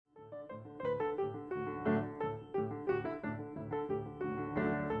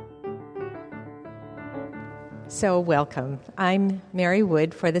So welcome. I'm Mary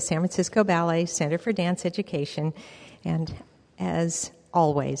Wood for the San Francisco Ballet Center for Dance Education, and as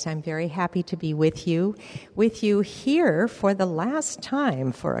always, I'm very happy to be with you here for the last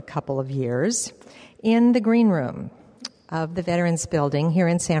time for a couple of years in the green room of the Veterans Building here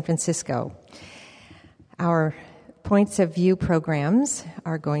in San Francisco. Our Points of View programs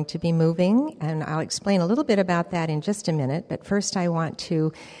are going to be moving, and I'll explain a little bit about that in just a minute, but first I want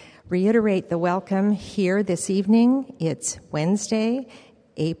to reiterate the welcome here this evening. It's Wednesday,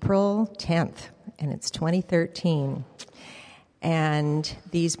 April 10th, and it's 2013. And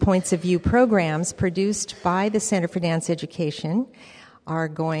these Points of View programs produced by the Center for Dance Education are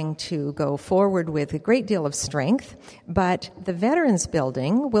going to go forward with a great deal of strength, but the Veterans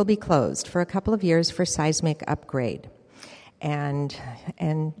Building will be closed for a couple of years for seismic upgrade. And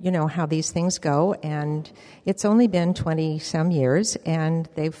you know how these things go, and it's only been 20-some years, and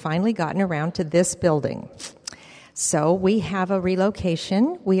they've finally gotten around to this building. So we have a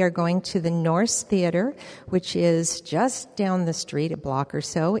relocation. We are going to the Norse Theater, which is just down the street, a block or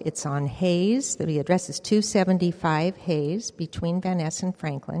so. It's on Hayes. The address is 275 Hayes, between Van Ness and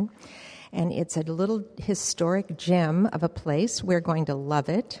Franklin. And it's a little historic gem of a place. We're going to love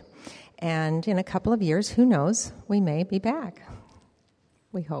it. And in a couple of years, who knows, we may be back,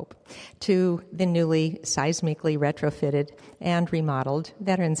 we hope, to the newly seismically retrofitted and remodeled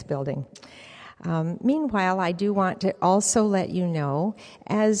Veterans Building. Meanwhile, I do want to also let you know,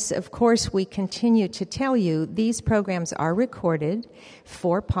 as of course we continue to tell you, these programs are recorded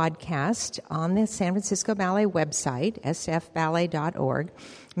for podcast on the San Francisco Ballet website, sfballet.org.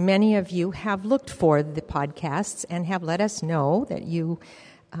 Many of you have looked for the podcasts and have let us know that you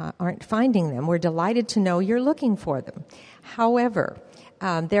aren't finding them. We're delighted to know you're looking for them. However,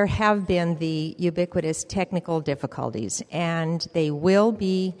 there have been the ubiquitous technical difficulties, and they will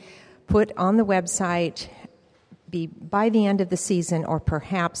be put on the website by the end of the season or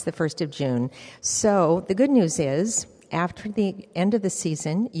perhaps the 1st of June. So the good news is, after the end of the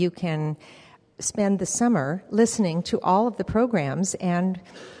season, you can spend the summer listening to all of the programs and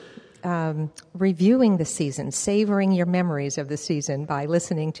reviewing the season, savoring your memories of the season by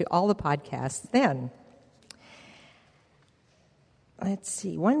listening to all the podcasts then. Let's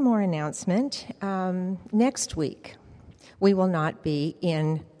see, one more announcement. Next week, we will not be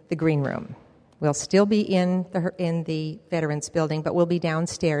in the green room. We'll still be in the Veterans Building, but we'll be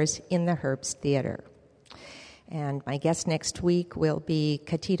downstairs in the Herbst Theater. And my guest next week will be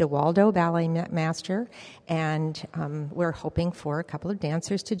Katita Waldo, ballet master, and we're hoping for a couple of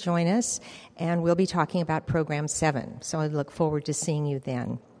dancers to join us, and we'll be talking about Program 7, so I look forward to seeing you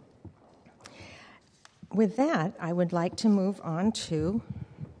then. With that, I would like to move on to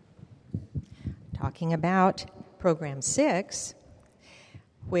talking about Program 6,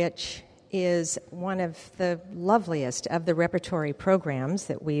 which is one of the loveliest of the repertory programs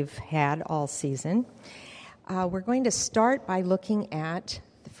that we've had all season. We're going to start by looking at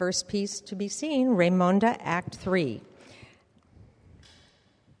the first piece to be seen, Raymonda, Act 3.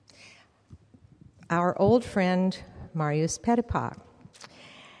 Our old friend, Marius Petipa.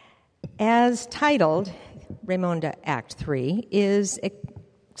 As titled, Raymonda, Act 3 is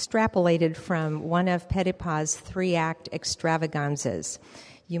extrapolated from one of Petipa's 3-act extravaganzas.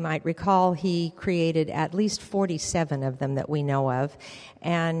 You might recall he created at least 47 of them that we know of,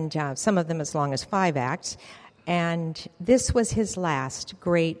 and some of them as long as 5 acts. And this was his last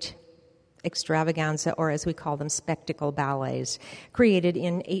great extravaganza, or as we call them, spectacle ballets, created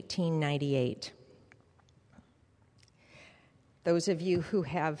in 1898. Those of you who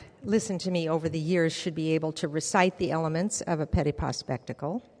have listened to me over the years should be able to recite the elements of a Petipa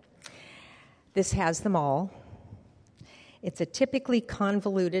spectacle. This has them all. It's a typically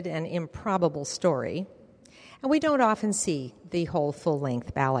convoluted and improbable story, and we don't often see the whole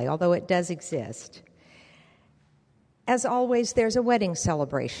full-length ballet, although it does exist. As always, there's a wedding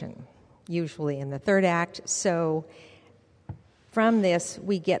celebration, usually in the 3rd act, so from this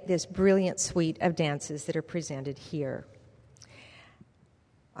we get this brilliant suite of dances that are presented here.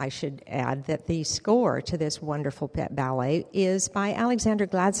 I should add that the score to this wonderful ballet is by Alexander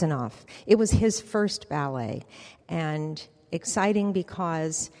Glazunov. It was his first ballet, and exciting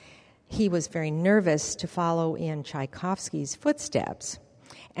because he was very nervous to follow in Tchaikovsky's footsteps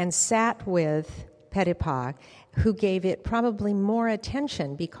and sat with Petipa, who gave it probably more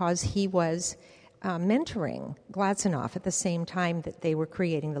attention because he was mentoring Glazunov at the same time that they were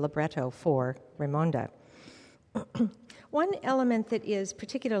creating the libretto for Raymonda. One element that is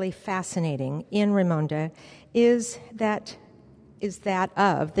particularly fascinating in Raymonda is that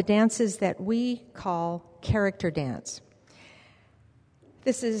of the dances that we call character dance.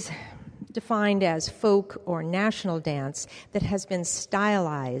 This is defined as folk or national dance that has been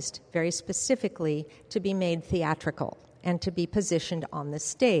stylized very specifically to be made theatrical and to be positioned on the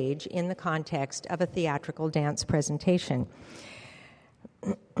stage in the context of a theatrical dance presentation.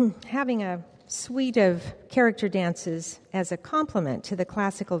 Having a suite of character dances as a complement to the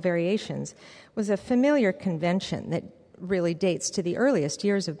classical variations was a familiar convention that really dates to the earliest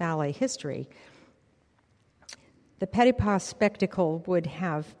years of ballet history. The Petipa spectacle would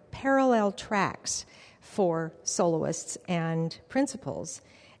have parallel tracks for soloists and principals,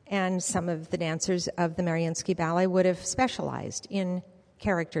 and some of the dancers of the Mariinsky Ballet would have specialized in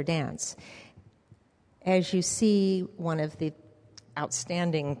character dance. As you see, one of the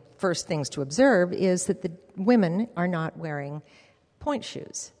outstanding first things to observe is that the women are not wearing point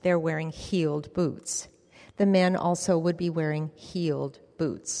shoes. They're wearing heeled boots. The men also would be wearing heeled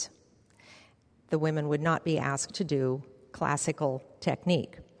boots. The women would not be asked to do classical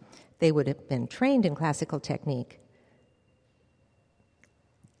technique. They would have been trained in classical technique.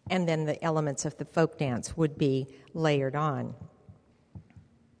 And then the elements of the folk dance would be layered on.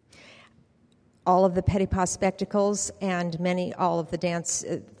 All of the Petipa spectacles and all of the dance,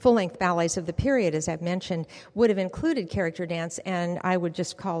 full-length ballets of the period, as I've mentioned, would have included character dance, and I would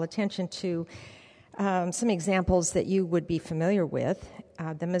just call attention to some examples that you would be familiar with.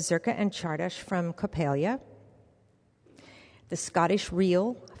 The Mazurka and Czardas from Coppelia, the Scottish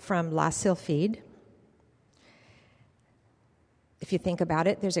Reel from La Sylphide. If you think about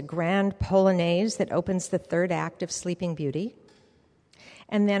it, there's a grand polonaise that opens the third act of Sleeping Beauty.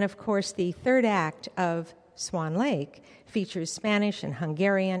 And then, of course, the third act of Swan Lake features Spanish and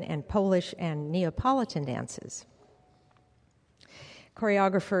Hungarian and Polish and Neapolitan dances.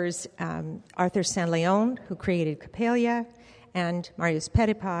 Choreographers Arthur Saint-Léon, who created Coppelia, and Marius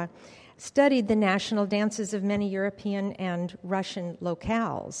Petipa studied the national dances of many European and Russian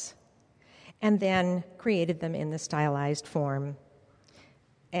locales and then created them in the stylized form.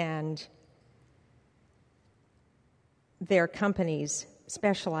 And their companies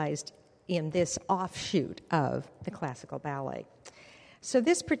specialized in this offshoot of the classical ballet. So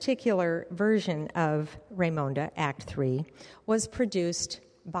this particular version of Raymonda, Act 3, was produced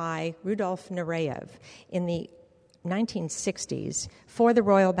by Rudolf Nureyev in the 1960s for the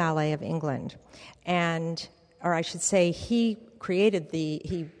Royal Ballet of England. Or I should say, he recreated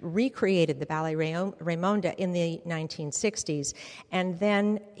the ballet Raymonda in the 1960s, and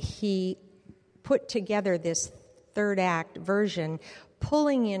then he put together this third act version,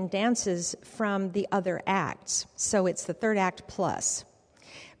 pulling in dances from the other acts. So it's the third act plus,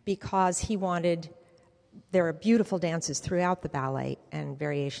 because there are beautiful dances throughout the ballet and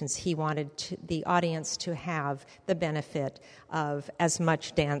variations. He wanted the audience to have the benefit of as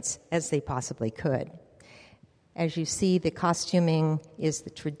much dance as they possibly could. As you see, the costuming is the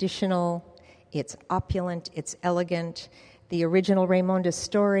traditional, it's opulent, it's elegant. The original Raymonda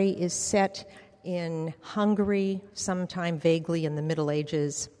story is set in Hungary, sometime vaguely in the Middle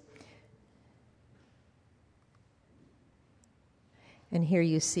Ages. And here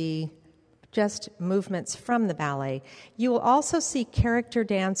you see just movements from the ballet. You will also see character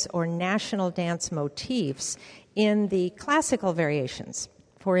dance or national dance motifs in the classical variations.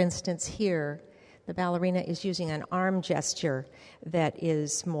 For instance, here, the ballerina is using an arm gesture that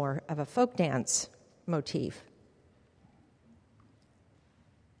is more of a folk dance motif.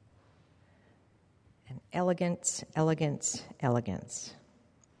 And elegance, elegance, elegance.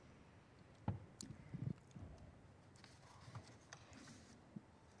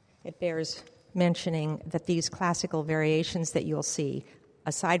 It bears mentioning that these classical variations that you'll see,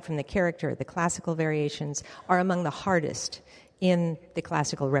 aside from the character, the classical variations are among the hardest in the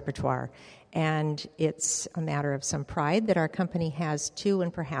classical repertoire. And it's a matter of some pride that our company has 2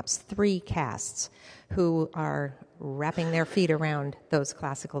 and perhaps 3 casts who are wrapping their feet around those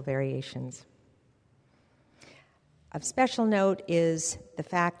classical variations. Of special note is the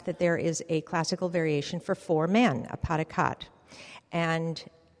fact that there is a classical variation for 4 men, a pas de quatre. And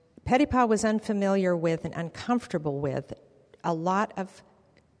Petipa was unfamiliar with and uncomfortable with a lot of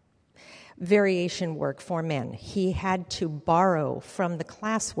variation work for men. He had to borrow from the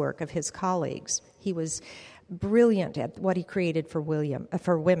classwork of his colleagues. He was brilliant at what he created for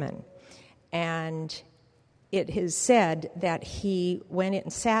women. And it is said that he went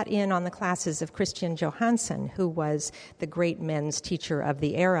and sat in on the classes of Christian Johansson, who was the great men's teacher of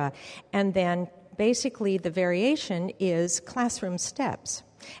the era. And then basically the variation is classroom steps.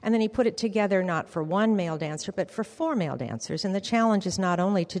 And then he put it together not for 1 male dancer, but for 4 male dancers. And the challenge is not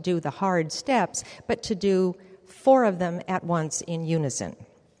only to do the hard steps, but to do 4 of them at once in unison.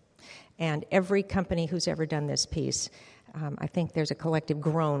 And every company who's ever done this piece I think there's a collective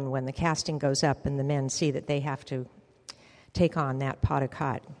groan when the casting goes up and the men see that they have to take on that pas de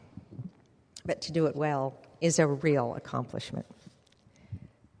quatre. But to do it well is a real accomplishment.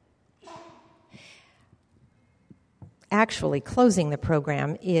 Actually, closing the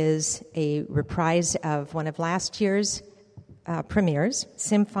program is a reprise of one of last year's premieres,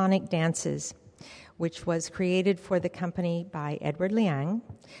 Symphonic Dances, which was created for the company by Edward Liang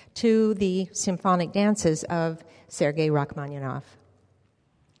to the symphonic dances of Sergei Rachmaninoff.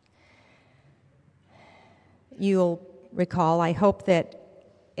 You'll recall, I hope, that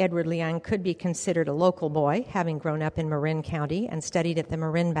Edward Liang could be considered a local boy, having grown up in Marin County and studied at the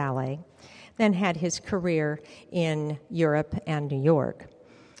Marin Ballet, then had his career in Europe and New York.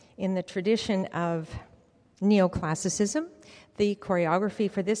 In the tradition of neoclassicism, the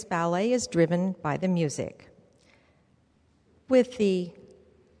choreography for this ballet is driven by the music, with the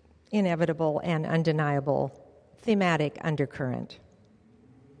inevitable and undeniable thematic undercurrent.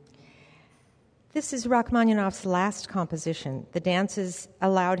 This is Rachmaninoff's last composition. The dances,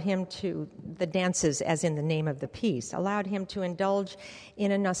 as in the name of the piece, allowed him to indulge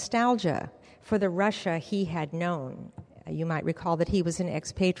in a nostalgia for the Russia he had known. You might recall that he was an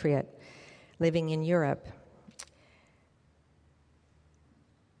expatriate living in Europe,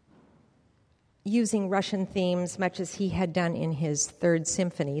 using Russian themes much as he had done in his Third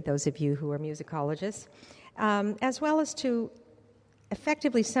Symphony, those of you who are musicologists, as well as to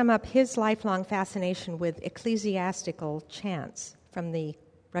effectively sum up his lifelong fascination with ecclesiastical chants from the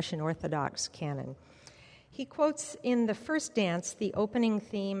Russian Orthodox canon. He quotes in the first dance the opening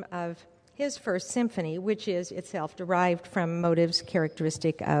theme of his First Symphony, which is itself derived from motives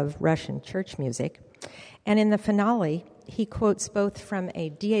characteristic of Russian church music. And in the finale, he quotes both from a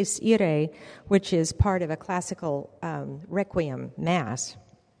Dies Irae, which is part of a classical requiem mass,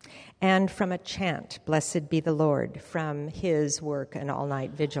 and from a chant, Blessed be the Lord, from his work, An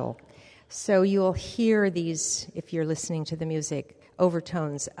All-Night Vigil. So you'll hear these, if you're listening to the music,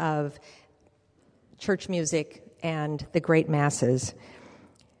 overtones of church music and the great masses.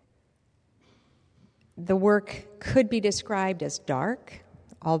 The work could be described as dark,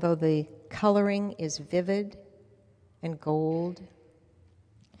 although the coloring is vivid and gold.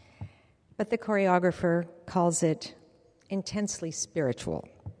 But the choreographer calls it intensely spiritual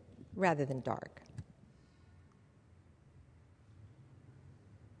rather than dark.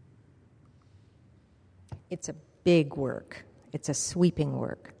 It's a big work. It's a sweeping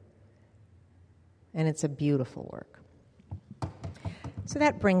work. And it's a beautiful work. So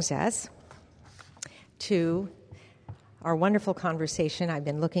that brings us to our wonderful conversation I've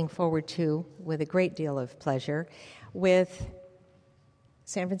been looking forward to with a great deal of pleasure with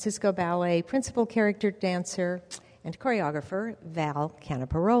San Francisco Ballet principal character dancer and choreographer Val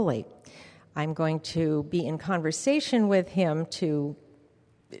Caniparoli. I'm going to be in conversation with him to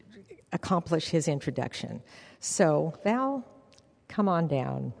accomplish his introduction. So, Val, come on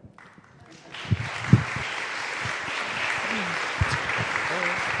down.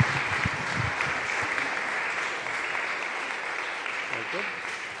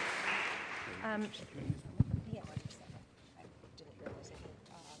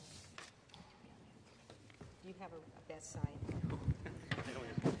 Do you have a best side?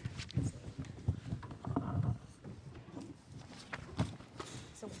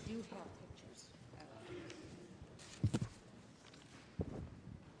 So we do have pictures.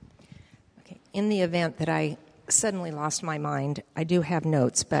 Okay. In the event that I suddenly lost my mind, I do have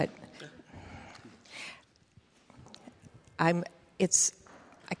notes, but I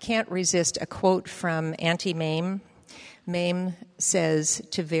can't resist a quote from Auntie Mame. Mame says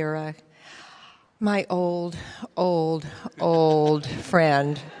to Vera, "My old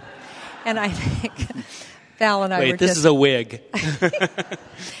friend." And I think Val and I were this is a wig.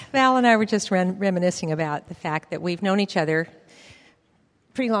 Val and I were just reminiscing about the fact that we've known each other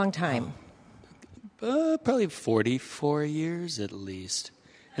a pretty long time. Probably 44 years at least.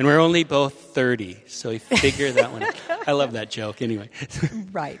 And we're only both 30, so you figure that one out. I love that joke anyway.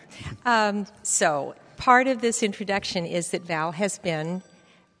 Right. So part of this introduction is that Val has been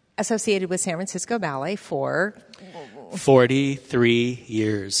associated with San Francisco Ballet for 43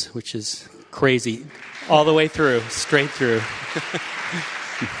 years, which is crazy. All the way through, straight through.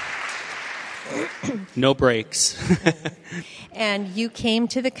 No breaks. And you came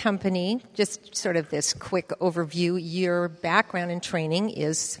to the company, just sort of this quick overview. Your background and training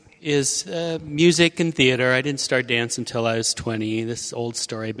is music and theater. I didn't start dance until I was 20. This old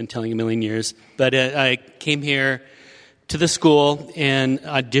story I've been telling a million years. But I came here to the school and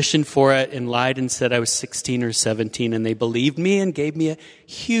auditioned for it and lied and said I was 16 or 17, and they believed me and gave me a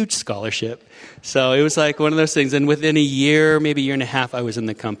huge scholarship. So it was like one of those things. And within a year, maybe a year and a half, I was in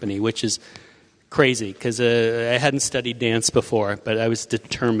the company, which is crazy because I hadn't studied dance before, but I was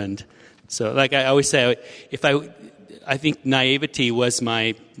determined. So like I always say, I think naivety was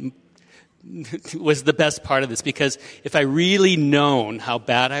the best part of this, because if I really known how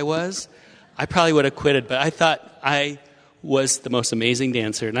bad I was, I probably would have quitted. But I thought I was the most amazing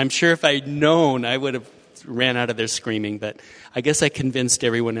dancer, and I'm sure if I'd known, I would have ran out of there screaming. But I guess I convinced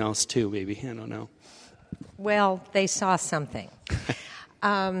everyone else too, maybe. I don't know. Well, they saw something.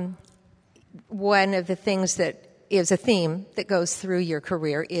 One of the things that is a theme that goes through your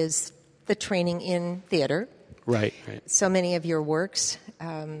career is the training in theater. Right. So many of your works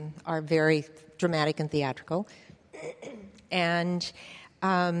are very dramatic and theatrical. And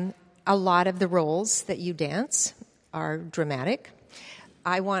a lot of the roles that you dance are dramatic.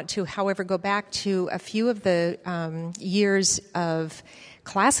 I want to, however, go back to a few of the years of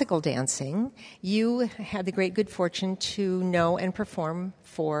classical dancing. You had the great good fortune to know and perform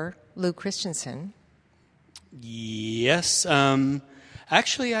for Lou Christensen. Yes.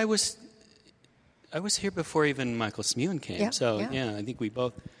 Actually, I was here before even Michael Smuin came. Yeah, I think we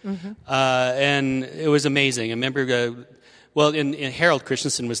both. Mm-hmm. And it was amazing. I remember, in Harold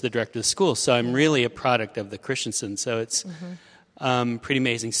Christensen was the director of the school, so I'm really a product of the Christensen. So it's pretty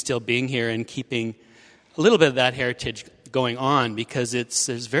amazing still being here and keeping a little bit of that heritage going on, because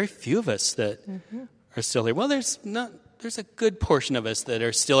there's very few of us that are still here. Well, there's a good portion of us that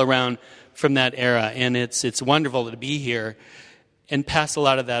are still around from that era, and it's wonderful to be here and pass a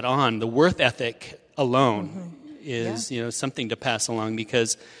lot of that on. The worth ethic alone is something to pass along,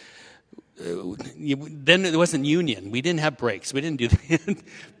 because then it wasn't union. We didn't have breaks. We didn't do that.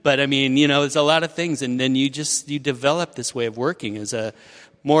 But I mean, there's a lot of things, and then you develop this way of working as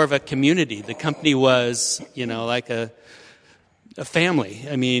more of a community. The company was, like a family.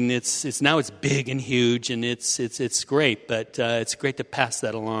 I mean, it's now it's big and huge, and it's great. But it's great to pass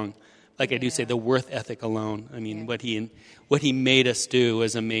that along. Like I do say, the worth ethic alone. I mean, what he made us do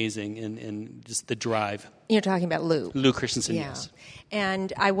was amazing, and just the drive. You're talking about Lou. Lou Christensen, yes.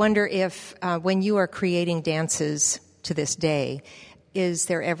 And I wonder if when you are creating dances to this day, is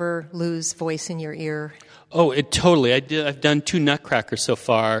there ever Lou's voice in your ear? Oh, totally. I've done 2 Nutcrackers so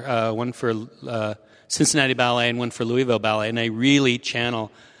far, one for Cincinnati Ballet and one for Louisville Ballet, and I really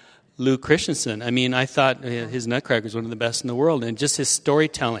channel Lou Christensen. I mean, I thought his Nutcracker was one of the best in the world, and just his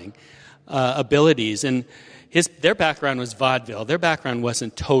storytelling abilities. And their background was vaudeville. Their background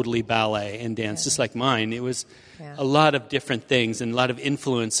wasn't totally ballet and dance, just like mine. It was a lot of different things and a lot of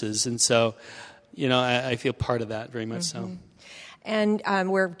influences. And so, I feel part of that very much so. And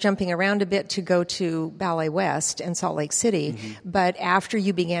we're jumping around a bit to go to Ballet West and Salt Lake City. But after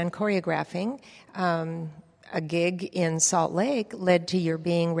you began choreographing, a gig in Salt Lake led to your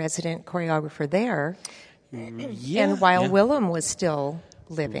being resident choreographer there. And while Willem was still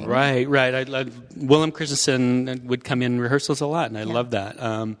living. Right. Willem Christensen would come in rehearsals a lot, and I love that.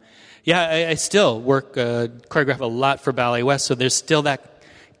 I still work, choreograph a lot for Ballet West, so there's still that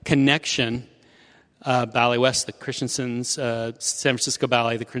connection. Ballet West, the Christensens, San Francisco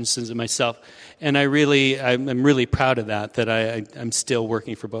Ballet, the Christensens, and myself. And I'm really proud of that I'm still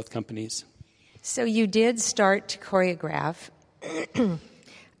working for both companies. So you did start to choreograph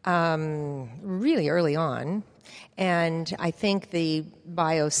really early on. And I think the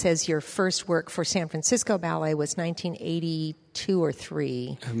bio says your first work for San Francisco Ballet was 1982 or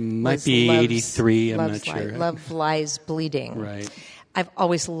 3. Might be 83, I'm not sure. Love Lies Bleeding. Right. I've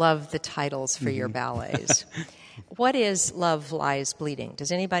always loved the titles for your ballets. What is Love Lies Bleeding?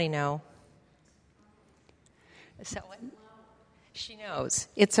 Does anybody know? Is that what? She knows.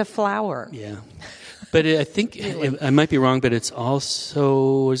 It's a flower. Yeah. But I think, I might be wrong, but it's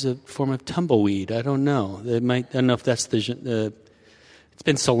also a form of tumbleweed. I don't know. I don't know if that's the it's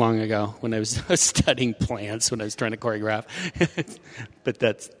been so long ago when I was studying plants when I was trying to choreograph. But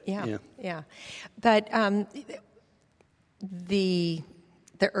that's, yeah. But the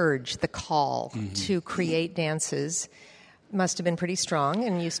urge, the call to create dances must have been pretty strong,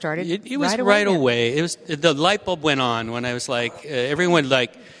 and you started it was right away. It was the light bulb went on when I was like, everyone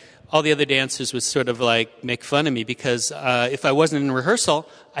like, all the other dancers would sort of like make fun of me because if I wasn't in rehearsal,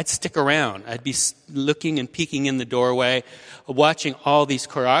 I'd stick around. I'd be looking and peeking in the doorway, watching all these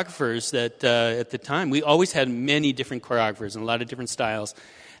choreographers that at the time, we always had many different choreographers and a lot of different styles.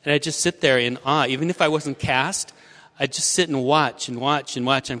 And I'd just sit there in awe. Even if I wasn't cast, I'd just sit and watch and watch and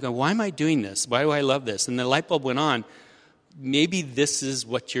watch. And I'm going, why am I doing this? Why do I love this? And the light bulb went on. Maybe this is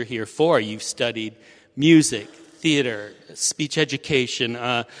what you're here for. You've studied music, theater, speech education,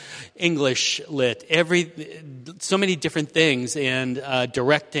 English lit, so many different things, and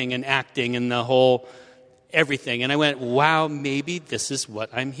directing and acting and the whole everything. And I went, wow, maybe this is what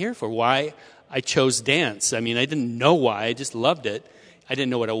I'm here for. Why I chose dance. I mean, I didn't know why. I just loved it. I didn't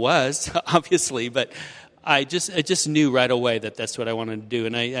know what it was, obviously, but I just knew right away that that's what I wanted to do.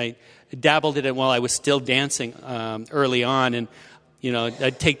 And I dabbled in it while I was still dancing early on. And,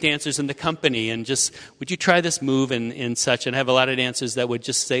 I'd take dancers in the company and just, would you try this move and such? And I have a lot of dancers that would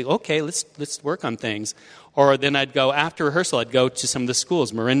just say, okay, let's work on things. Or then I'd go, after rehearsal, I'd go to some of the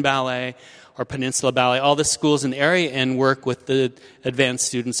schools, Marin Ballet or Peninsula Ballet, all the schools in the area, and work with the advanced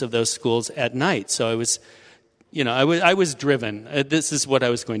students of those schools at night. So I was, I was driven. This is what I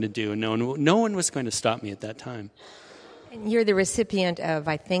was going to do. No one was going to stop me at that time. And you're the recipient of,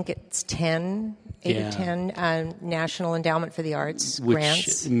 I think it's 8 or 10 National Endowment for the Arts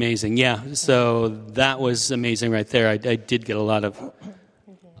grants. Amazing, yeah. So that was amazing right there. I did get a lot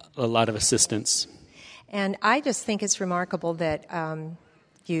of assistance. And I just think it's remarkable that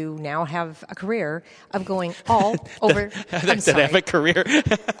you now have a career of going all over. That I have a career.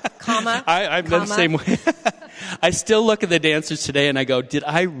 I'm the same way. I still look at the dancers today and I go, did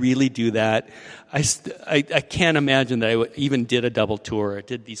I really do that? I can't imagine that I even did a double tour or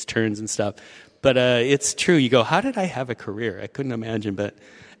did these turns and stuff. But it's true. You go, how did I have a career? I couldn't imagine. But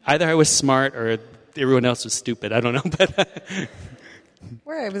either I was smart or everyone else was stupid. I don't know. But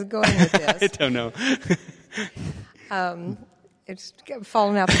where I was going with this. I don't know. It's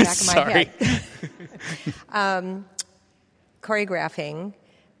fallen out the back of my head. Choreographing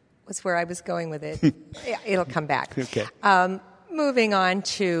was where I was going with it. It'll come back. Okay. Moving on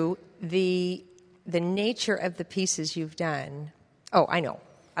to the nature of the pieces you've done. Oh, I know.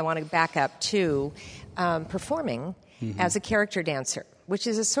 I want to back up to performing as a character dancer, which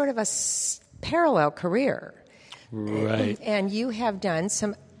is a sort of a parallel career. Right. And you have done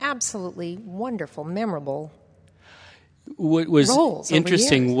some absolutely wonderful, memorable what was roles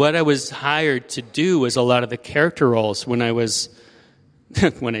interesting, what I was hired to do was a lot of the character roles when I was,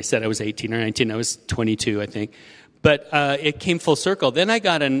 when I said I was 18 or 19, I was 22, I think. But it came full circle. Then I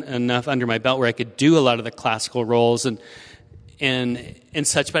got enough under my belt where I could do a lot of the classical roles and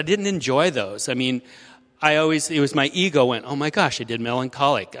such, but I didn't enjoy those. I mean, it was my ego went, oh my gosh, I did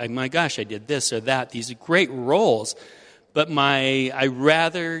Melancholic. My gosh, I did this or that. These are great roles. But I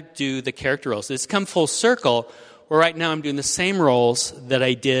rather do the character roles. It's come full circle. Well, right now I'm doing the same roles that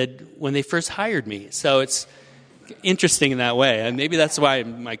I did when they first hired me. So it's interesting in that way. And maybe that's why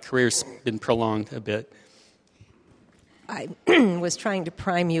my career's been prolonged a bit. I was trying to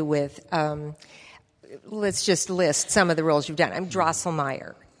prime you with, let's just list some of the roles you've done. I'm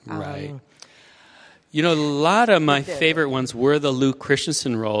Drosselmeyer. Right. A lot of my favorite ones were the Lou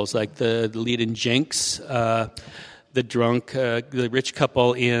Christensen roles, like the lead in Jinx, the drunk, the rich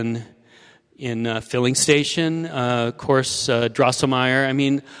couple in Filling Station, of course, Drosselmeyer. I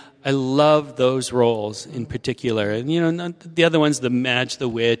mean, I love those roles in particular. And, the other ones, the Madge the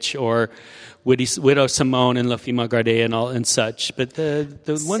Witch or Widow Simone and La Fille Gardée and all and such. But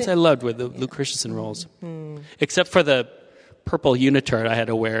the ones I loved were the Lou Christensen roles. Mm. Except for the purple unitard I had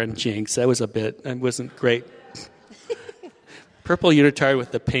to wear in Jinx. That wasn't great. Purple unitard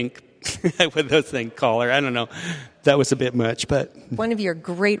with the pink with those thing collar. I don't know. That was a bit much, but one of your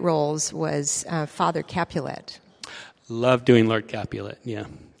great roles was Father Capulet. Love doing Lord Capulet. Yeah,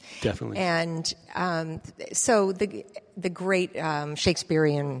 definitely. And so the great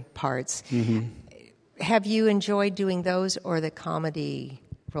Shakespearean parts. Mm-hmm. Have you enjoyed doing those or the comedy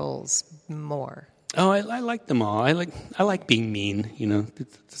roles more? Oh, I like them all. I like being mean.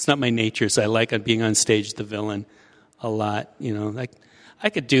 It's not my nature, so I like being on stage the villain a lot. I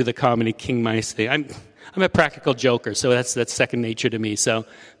could do the comedy King Mice thing. I'm a practical joker, so that's second nature to me. So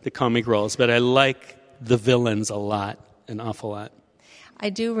the comic roles, but I like the villains a lot, an awful lot.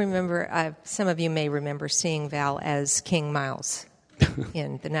 I do remember. Some of you may remember seeing Val as King Mouse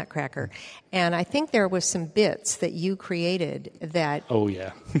in The Nutcracker, and I think there was some bits that you created that. Oh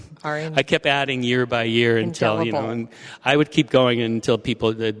yeah, are I kept adding year by year until and I would keep going until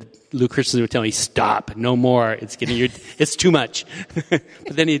Lou Christensen would tell me, "Stop, no more. It's too much." But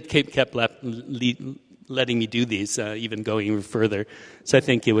then he kept letting me do these, even going even further. So I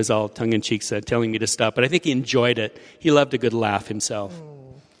think it was all tongue in cheek, telling me to stop. But I think he enjoyed it. He loved a good laugh himself.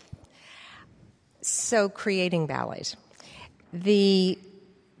 So creating ballets. You've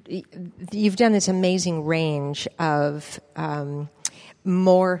done this amazing range of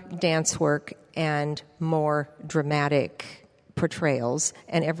more dance work and more dramatic portrayals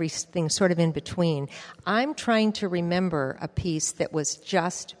and everything sort of in between. I'm trying to remember a piece that was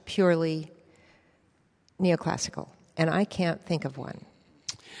just purely neoclassical, and I can't think of one.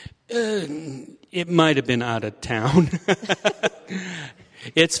 It might have been out of town.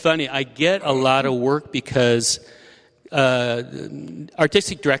 It's funny. I get a lot of work because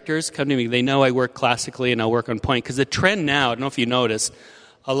artistic directors come to me. They know I work classically and I work on point. Because the trend now, I don't know if you noticed,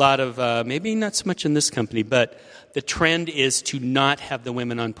 a lot of, maybe not so much in this company, but the trend is to not have the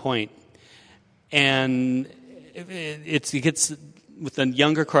women on point. And it gets with the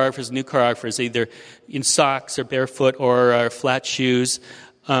younger choreographers, new choreographers, either in socks or barefoot or flat shoes,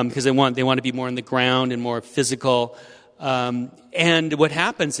 because they want to be more on the ground and more physical. And what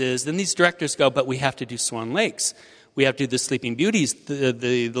happens is then these directors go, but we have to do Swan Lakes. We have to do the Sleeping Beauties.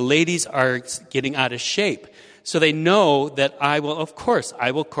 The ladies are getting out of shape. So they know that I will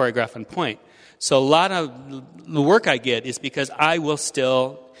choreograph on point. So a lot of the work I get is because I will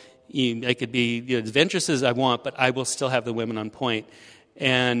still, I could be as adventurous as I want, but I will still have the women on point.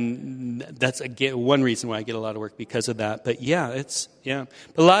 And that's one reason why I get a lot of work because of that. But But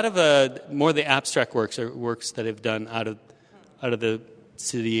a lot of more of the abstract works are works that I've done out of the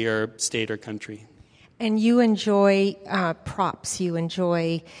city or state or country. And you enjoy props. You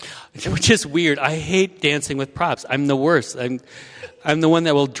enjoy, which is weird. I hate dancing with props. I'm the worst. I'm the one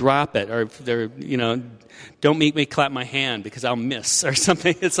that will drop it, or they're don't make me clap my hand because I'll miss or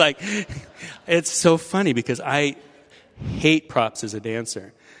something. It's like it's so funny because I hate props as a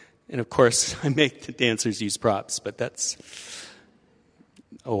dancer, and of course I make the dancers use props. But that's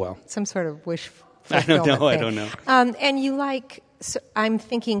some sort of wish. I don't know. And you like. So I'm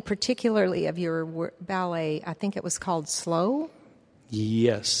thinking particularly of your ballet. I think it was called Slow.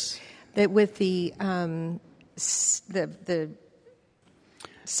 Yes. That with the set,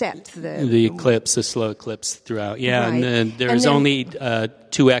 the eclipse, the slow eclipse throughout. Yeah, right. And then there's only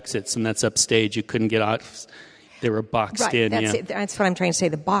 2 exits, and that's upstage. You couldn't get out; they were boxed in. That's it. That's what I'm trying to say.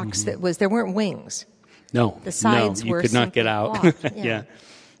 The box that was there weren't wings. No, the sides you were could not get out. Yeah.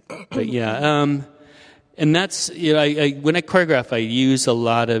 But and that's, when I choreograph, I use a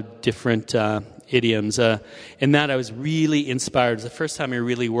lot of different idioms. And that I was really inspired. It was the first time I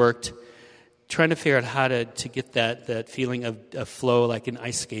really worked trying to figure out how to get that feeling of flow like in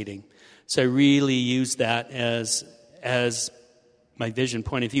ice skating. So I really used that as my vision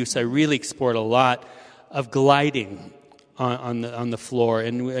point of view. So I really explored a lot of gliding on the floor.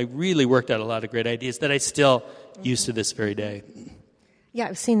 And I really worked out a lot of great ideas that I still use to this very day. Yeah,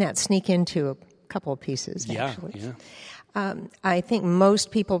 I've seen that sneak into a couple of pieces, actually. Yeah. I think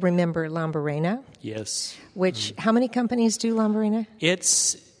most people remember Lamborena. Yes. Which, how many companies do Lamborena?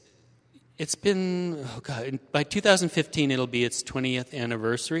 It's been, by 2015 it'll be its 20th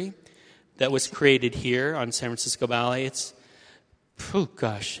anniversary. That was created here on San Francisco Ballet. It's,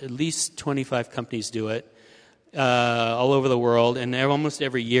 at least 25 companies do it all over the world, and almost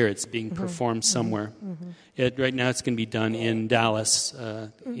every year it's being performed somewhere. Mm-hmm. Right now it's going to be done in Dallas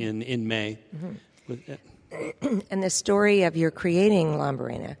in May. Mm-hmm. And the story of your creating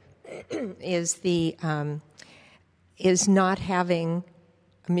Lamborena is not having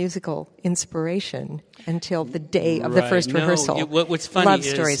a musical inspiration until the day of the first rehearsal. What's funny Love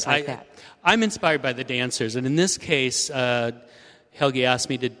is stories like that. I'm inspired by the dancers, and in this case, Helge asked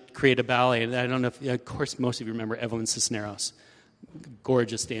me to create a ballet, and I don't know if, of course, most of you remember Evelyn Cisneros,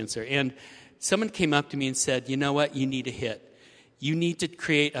 gorgeous dancer. And someone came up to me and said, you know what, you need a hit. You need to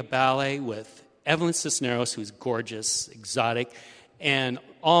create a ballet with Evelyn Cisneros, who's gorgeous, exotic, and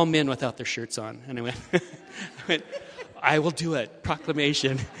all men without their shirts on. And I went, I will do it,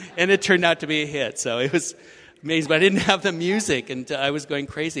 proclamation. And it turned out to be a hit, so it was amazing. But I didn't have the music, and I was going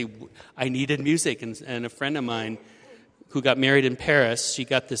crazy. I needed music, and a friend of mine who got married in Paris, she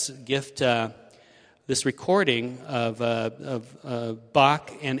got this gift, this recording of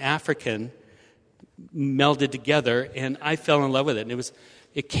Bach and African melded together, and I fell in love with it. And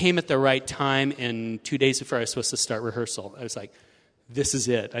it came at the right time, and 2 days before I was supposed to start rehearsal, I was like, this is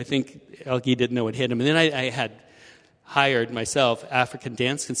it. I think Helge didn't know what hit him. And then I had hired myself African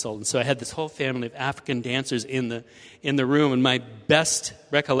dance consultants, so I had this whole family of African dancers in the room, and my best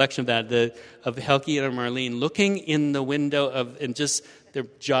recollection of that, of Helge and Marlene looking in the window and just their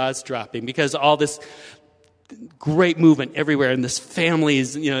jaws dropping, because all this great movement everywhere, and this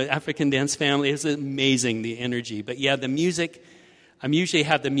family's, African dance family, is amazing, the energy. But the music, I usually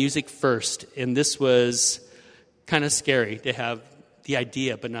have the music first, and this was kind of scary to have the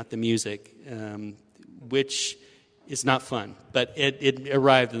idea but not the music, which is not fun, but it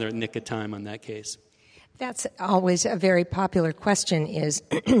arrived in the nick of time on that case. That's always a very popular question is,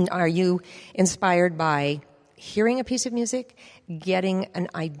 are you inspired by hearing a piece of music, getting an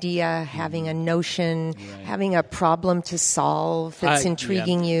idea, having a notion, having a problem to solve that's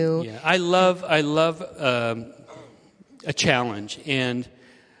intriguing you. Yeah, I love a challenge, and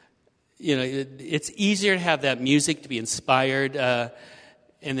it's easier to have that music to be inspired, and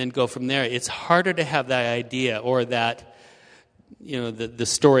then go from there. It's harder to have that idea or that the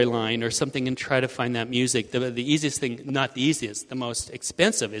storyline or something and try to find that music. The easiest thing, not the easiest, the most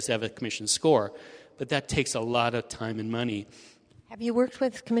expensive is to have a commissioned score, but that takes a lot of time and money. Have you worked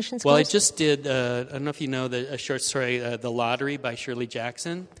with commissioned scores? Well, I just did, I don't know if you know a short story, The Lottery by Shirley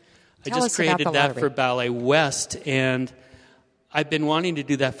Jackson. Tell I just us created about The that Lottery. for Ballet West, and I've been wanting to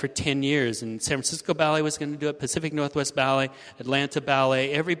do that for 10 years. And San Francisco Ballet was going to do it, Pacific Northwest Ballet, Atlanta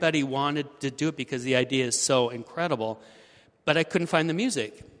Ballet. Everybody wanted to do it because the idea is so incredible. But I couldn't find the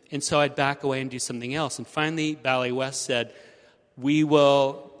music. And so I'd back away and do something else. And finally, Ballet West said, we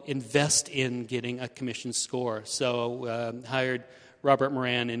will invest in getting a commissioned score. So hired Robert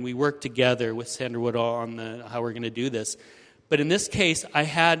Moran, and we worked together with Sandra Woodall on how we're going to do this. But in this case, I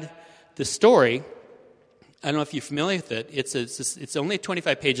had the story. I don't know if you're familiar with it. It's only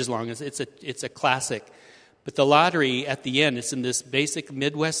 25 pages long. It's a classic. But The Lottery, at the end, it's in this basic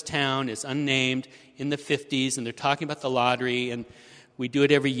Midwest town. It's unnamed, in the 50s, and they're talking about the lottery, and we do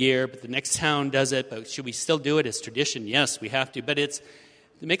it every year, but the next town does it. But should we still do it? It's tradition. Yes, we have to. But to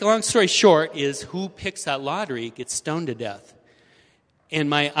make a long story short, is who picks that lottery gets stoned to death.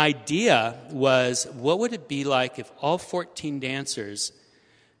 And my idea was, what would it be like if all 14 dancers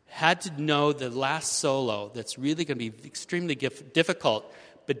had to know the last solo that's really going to be extremely difficult,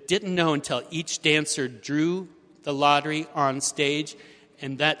 but didn't know until each dancer drew the lottery on stage,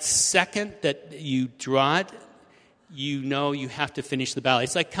 and that second that you draw it, you have to finish the ballet.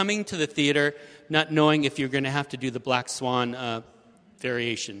 It's like coming to the theater not knowing if you're going to have to do the Black Swan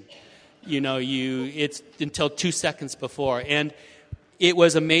variation. It's until 2 seconds before. And it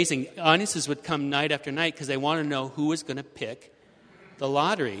was amazing. Audiences would come night after night because they want to know who was going to pick the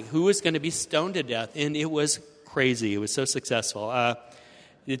lottery, who was going to be stoned to death. And it was crazy. It was so successful.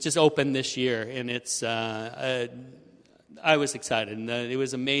 It just opened this year, and I was excited. And it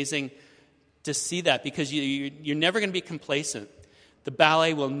was amazing to see that because you're never going to be complacent. The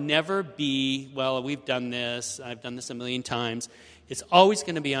ballet will never be, well, we've done this, I've done this a million times. It's always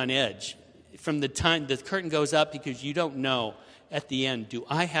going to be on edge from the time the curtain goes up because you don't know at the end, do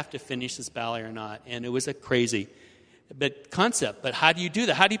I have to finish this ballet or not? And it was a crazy concept. But how do you do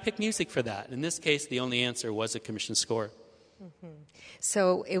that? How do you pick music for that? In this case, the only answer was a commissioned score. Mm-hmm.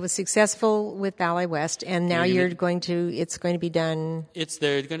 So it was successful with Ballet West, and now it's going to be done.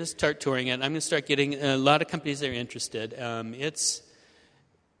 They're going to start touring it. I'm going to start getting a lot of companies that are interested.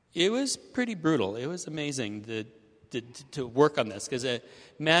 It was pretty brutal. It was amazing to work on this because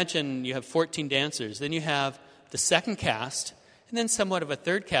imagine you have 14 dancers, then you have the second cast, and then somewhat of a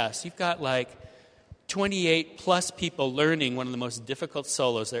third cast. You've got like 28 plus people learning one of the most difficult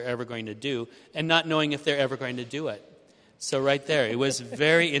solos they're ever going to do and not knowing if they're ever going to do it. So right there, it was a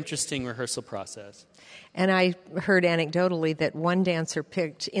very interesting rehearsal process. And I heard anecdotally that one dancer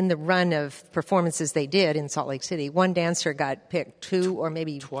picked, in the run of performances they did in Salt Lake City, one dancer got picked two or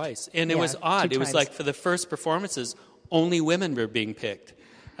maybe... Twice. And it was odd. It was like for the first performances, only women were being picked.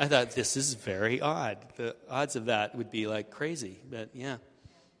 I thought, this is very odd. The odds of that would be like crazy, but yeah.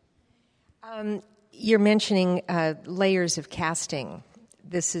 You're mentioning layers of casting.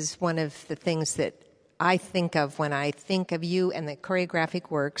 This is one of the things that I think of when I think of you and the choreographic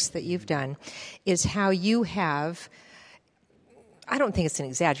works that you've done, is how you have, I don't think it's an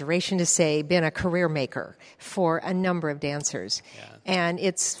exaggeration to say, been a career maker for a number of dancers. Yeah. And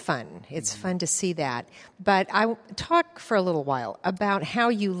it's fun. It's fun to see that. But I talk for a little while about how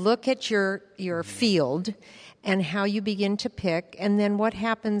you look at your field and how you begin to pick, and then what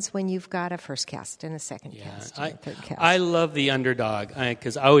happens when you've got a first cast and a second cast and a third cast. I love the underdog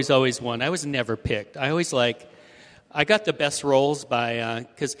because I was always won. I was never picked. I got the best roles by,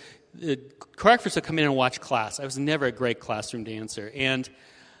 because choreographers would come in and watch class. I was never a great classroom dancer. And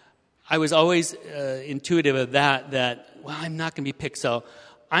I was always intuitive of that, well, I'm not going to be picked, so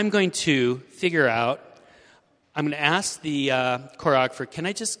I'm going to figure out, I'm going to ask the choreographer, can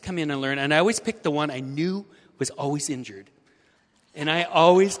I just come in and learn? And I always picked the one I knew was always injured. And I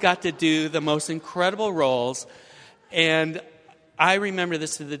always got to do the most incredible roles. And I remember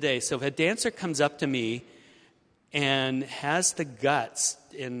this to the day. So if a dancer comes up to me and has the guts,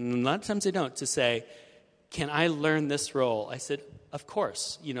 and a lot of times they don't, to say, can I learn this role? I said, of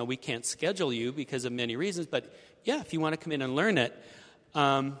course. We can't schedule you because of many reasons, but yeah, if you want to come in and learn it.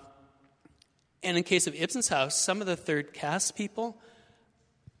 And in case of Ibsen's House, some of the third cast people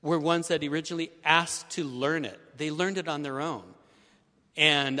were ones that originally asked to learn it. They learned it on their own.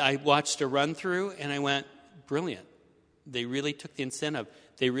 And I watched a run-through, and I went, brilliant. They really took the incentive.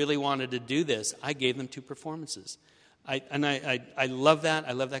 They really wanted to do this. I gave them 2 performances. I love that.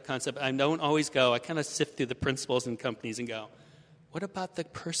 I love that concept. I don't always go, I kind of sift through the principals and companies and go, what about the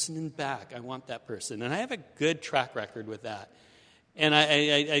person in back? I want that person. And I have a good track record with that. And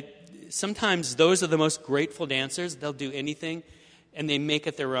I sometimes those are the most grateful dancers. They'll do anything, and they make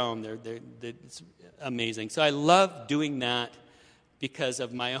it their own. It's amazing. So I love doing that because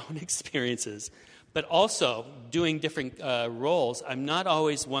of my own experiences. But also, doing different roles, I'm not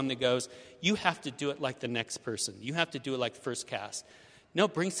always one that goes, you have to do it like the next person. You have to do it like the first cast. No,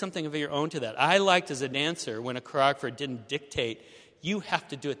 bring something of your own to that. I liked as a dancer when a choreographer didn't dictate, you have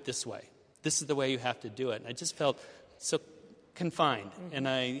to do it this way. This is the way you have to do it. And I just felt so confined.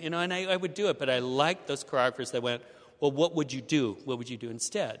 Mm-hmm. And I would do it, but I liked those choreographers that went, well, what would you do? What would you do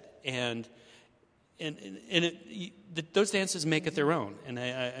instead? And those dancers make it their own, and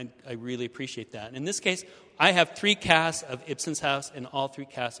I really appreciate that. In this case, I have 3 casts of Ibsen's House, and all 3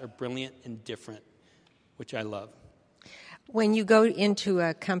 casts are brilliant and different, which I love. When you go into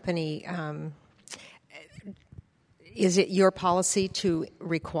a company, is it your policy to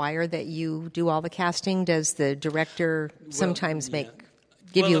require that you do all the casting? Does the director sometimes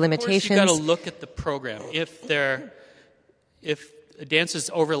give you limitations? You've got to look at the program. If a dancer is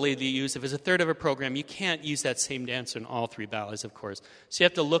overly used, if it's a third of a program, you can't use that same dancer in all 3 ballets, of course. So you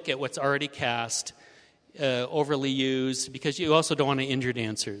have to look at what's already cast, overly used, because you also don't want to injure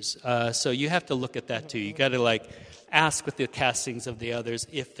dancers. So you have to look at that too. You got to ask with the castings of the others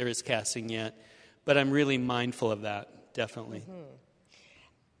if there is casting yet. But I'm really mindful of that, definitely. Mm-hmm.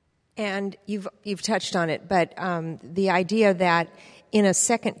 And you've touched on it, but the idea that in a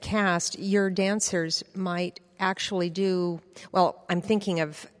second cast, your dancers might actually do, well, I'm thinking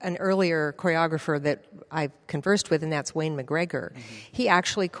of an earlier choreographer that I've conversed with, and that's Wayne McGregor. Mm-hmm. He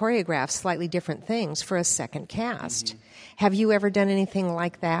actually choreographs slightly different things for a second cast. Mm-hmm. Have you ever done anything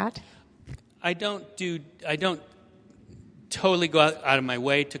like that? I don't totally go out of my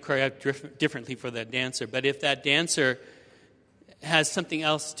way to choreograph differently for that dancer, but if that dancer has something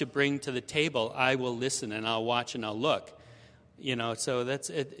else to bring to the table, I will listen and I'll watch and I'll look. So that's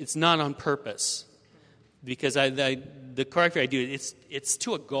it. It's not on purpose. Because the choreography I do, it's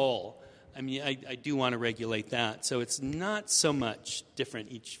to a goal. I mean, I do want to regulate that. So it's not so much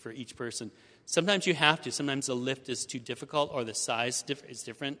different for each person. Sometimes you have to. Sometimes the lift is too difficult or the size is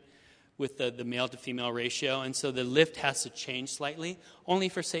different with the male to female ratio. And so the lift has to change slightly, only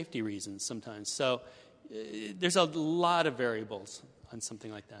for safety reasons sometimes. So there's a lot of variables on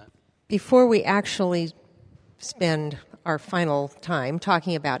something like that. Before we actually spend our final time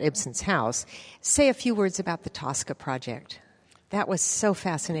talking about Ibsen's House, say a few words about the Tosca project. That was so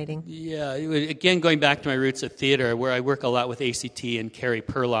fascinating. Yeah, again, going back to my roots of theater, where I work a lot with ACT and Carrie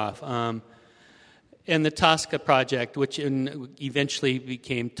Perloff. And the Tosca project, which eventually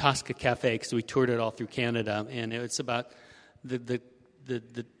became Tosca Cafe, because we toured it all through Canada, and it's about the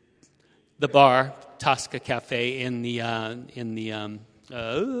bar Tosca Cafe in the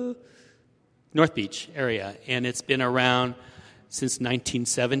North Beach area, and it's been around since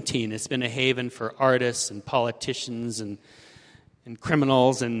 1917. It's been a haven for artists and politicians and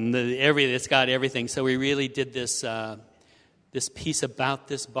criminals and everything. It's got everything. So we really did this piece about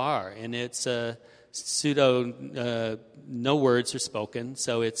this bar, and it's pseudo no words are spoken.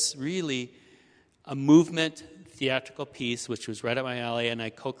 So it's really a movement theatrical piece, which was right up my alley, and I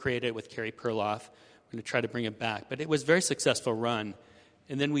co-created it with Carrie Perloff. I'm going to try to bring it back, but it was a very successful run.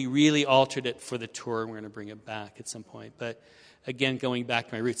 And then we really altered it for the tour, and we're going to bring it back at some point. But again, going back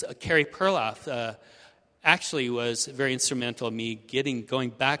to my roots, Carrie Perloff actually was very instrumental in me going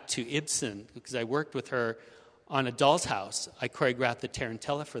back to Ibsen, because I worked with her on A Doll's House. I choreographed the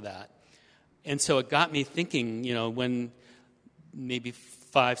Tarantella for that. And so it got me thinking, when maybe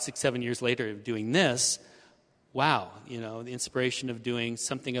 5, 6, 7 years later of doing this, wow, the inspiration of doing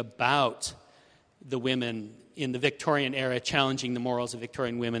something about the women in the Victorian era, challenging the morals of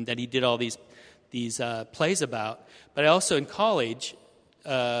Victorian women, that he did all these plays about. But I also, in college,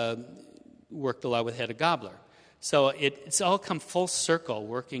 worked a lot with Hedda Gabler. So it's all come full circle,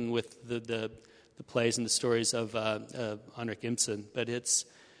 working with the plays and the stories of Henrik Ibsen. But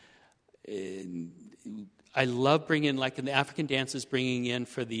I love bringing, like in the African dances, bringing in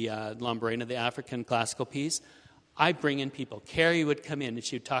for the Lamborena, the African classical piece. I bring in people. Carrie would come in and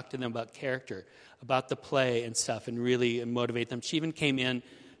she would talk to them about character, about the play and stuff, and really motivate them. She even came in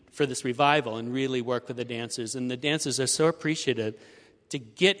for this revival and really worked with the dancers. And the dancers are so appreciative to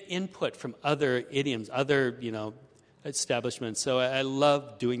get input from other idioms, other establishments. So I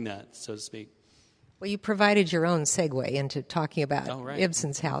love doing that, so to speak. Well, you provided your own segue into talking about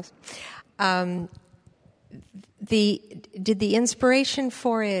Ibsen's house. Did the inspiration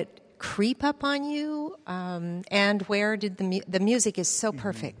for it creep up on you? And where did the music is so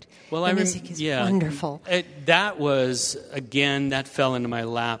perfect? Well, the music is wonderful. That was, again, that fell into my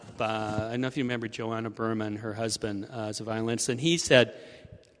lap. I don't know if you remember Joanna Berman, her husband, as a violinist, and he said,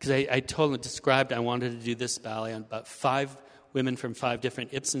 because I told him, described I wanted to do this ballet on about 5 women from 5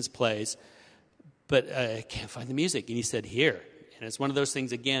 different Ibsen's plays, but I can't find the music. And he said, here. And it's one of those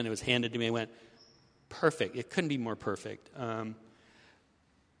things, again, it was handed to me. I went, perfect. It couldn't be more perfect.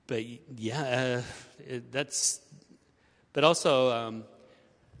 But yeah, but also,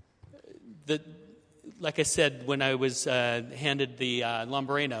 like I said, when I was handed the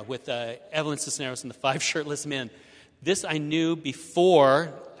Lamborghini with Evelyn Cisneros and the 5 shirtless men, this I knew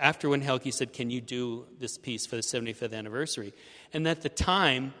before, after when Helgi said, can you do this piece for the 75th anniversary? And at the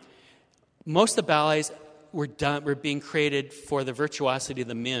time, most of the ballets were being created for the virtuosity of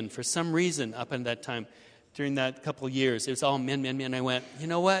the men. For some reason, up until that time, during that couple of years, it was all men, men, men. I went, you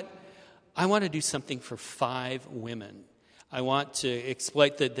know what? I want to do something for 5 women. I want to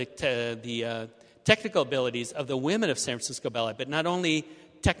exploit the technical abilities of the women of San Francisco Ballet, but not only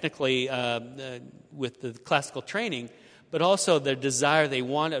technically with the classical training, but also their desire. They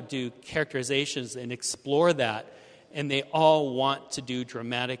want to do characterizations and explore that, and they all want to do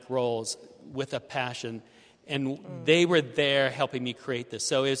dramatic roles with a passion, and they were there helping me create this.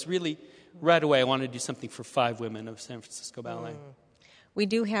 So it was really, right away, I wanted to do something for 5 women of San Francisco Ballet. We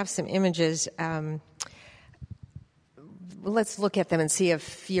do have some images. Let's look at them and see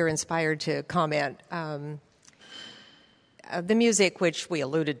if you're inspired to comment. The music, which we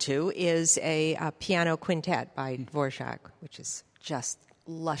alluded to, is a piano quintet by Dvorak, which is just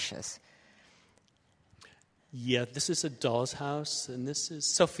luscious. Yeah, this is a doll's house, and this is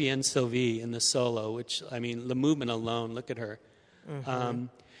Sophie Sylvie in the solo, which, I mean, the movement alone, look at her. Mm-hmm.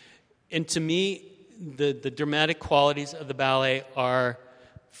 And to me, the dramatic qualities of the ballet are,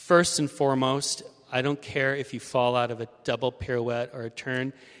 first and foremost, I don't care if you fall out of a double pirouette or a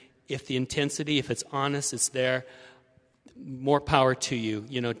turn. If the intensity, if it's honest, it's there, more power to you.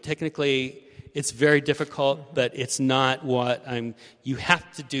 You know, technically, it's very difficult, but it's not what you have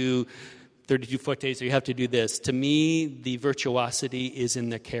to do 32 fortes, or you have to do this. To me, the virtuosity is in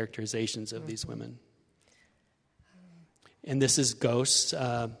the characterizations of these women. And this is Ghosts.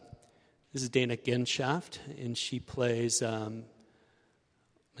 This is Dana Genshaft, and she plays Mrs.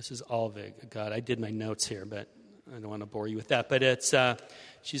 Alvig. God, I did my notes here, but I don't want to bore you with that. But it's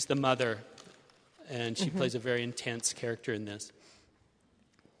she's the mother, and she plays a very intense character in this.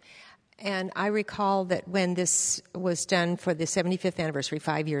 And I recall that when this was done for the 75th anniversary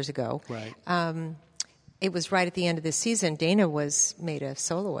 5 years ago, right. It was right at the end of the season. Dana was made a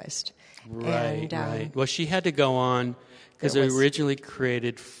soloist. Right, right. Well, she had to go on because it was originally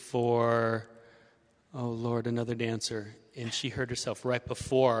created for, another dancer. And she hurt herself right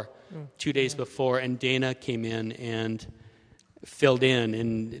before, 2 days before, and Dana came in and filled in.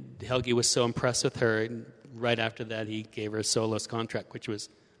 And Helgi was so impressed with her. And right after that, he gave her a soloist contract, which was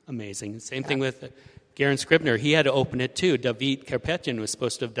amazing. Same thing with Garen Scribner. He had to open it too. David Karpetyan was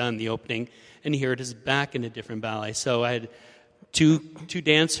supposed to have done the opening, and he hurt his back in a different ballet. So I had two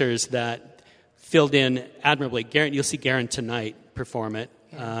dancers that filled in admirably. Garen, you'll see Garen tonight perform it.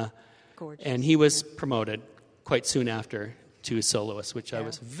 Gorgeous. And he was promoted quite soon after to a soloist, which I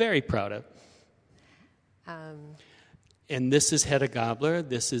was very proud of. And this is Hedda Gabler.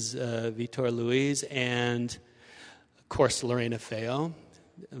 This is Vitor Luis, and of course Lorena Feo.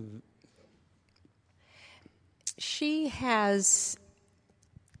 She has,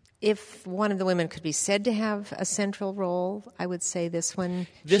 if one of the women could be said to have a central role, I would say this one.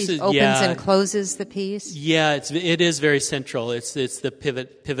 She opens and closes the piece. Yeah, it is very central. It's the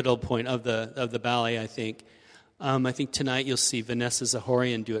pivotal point of the ballet, I think. I think tonight you'll see Vanessa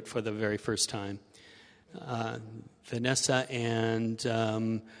Zahorian do it for the very first time. Vanessa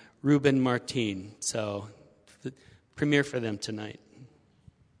and Ruben Martin. So the premiere for them tonight.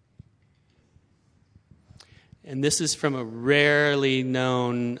 And this is from a rarely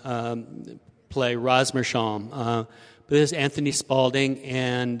known play, Rosmersholm. But this is Anthony Spalding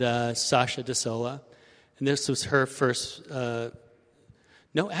and Sasha De Sola. And this was her first...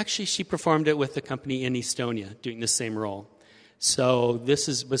 No, actually, she performed it with the company in Estonia, doing the same role. So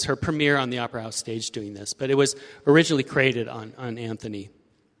this was her premiere on the Opera House stage doing this. But it was originally created on Anthony.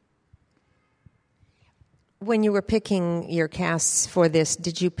 When you were picking your casts for this,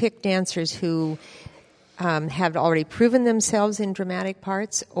 did you pick dancers who have already proven themselves in dramatic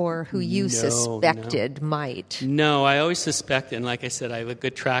parts, or who you suspected might? No, I always suspect, and like I said, I have a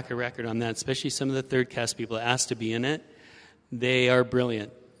good track record on that, especially some of the third cast people asked to be in it. They are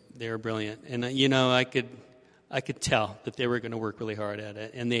brilliant. They are brilliant. And, I could tell that they were going to work really hard at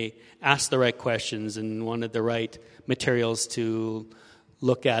it. And they asked the right questions and wanted the right materials to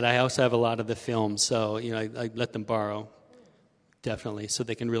look at. I also have a lot of the films, so, I let them borrow, definitely, so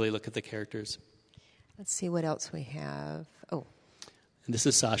they can really look at the characters. Let's see what else we have. Oh. And this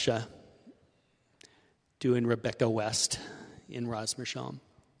is Sasha doing Rebecca West in Rosmersholm.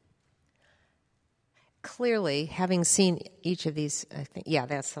 Clearly, having seen each of these, I think,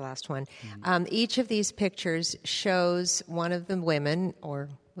 that's the last one. Mm-hmm. Each of these pictures shows one of the women, or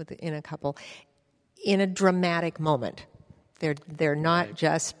within a couple, in a dramatic moment. They're not right.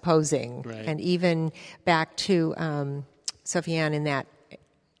 just posing. Right. And even back to Sofiane in that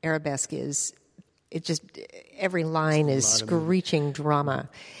arabesque it just, every line is screeching drama.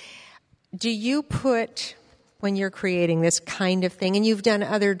 Do you put, when you're creating this kind of thing, and you've done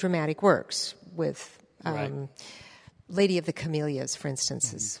other dramatic works with right. Lady of the Camellias, for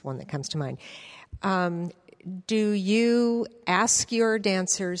instance, is one that comes to mind. Do you ask your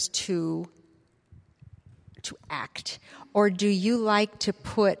dancers to act, or do you like to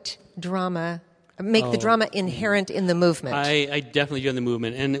put drama, make the drama inherent in the movement? I definitely do in the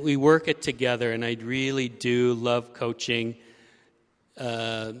movement, and we work it together, and I really do love coaching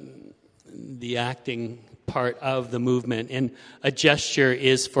the acting part of the movement. And a gesture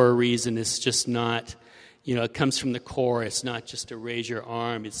is for a reason. It's just not, it comes from the core. It's not just to raise your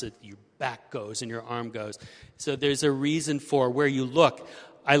arm. It's that your back goes and your arm goes. So there's a reason for where you look.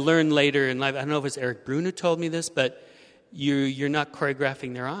 I learned later in life, I don't know if it's Eric Brun who told me this, but you're not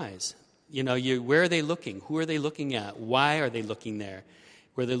choreographing their eyes. Where are they looking? Who are they looking at? Why are they looking there?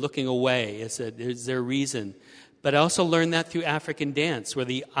 Where they're looking away? Is there a reason? But I also learned that through African dance, where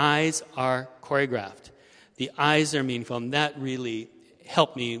the eyes are choreographed. The eyes are meaningful, and that really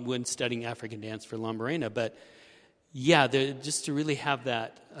helped me when studying African dance for Lamborena. But just to really have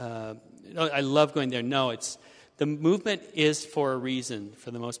that, I love going there. No, the movement is for a reason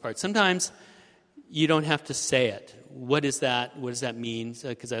for the most part. Sometimes you don't have to say it. What is that? What does that mean?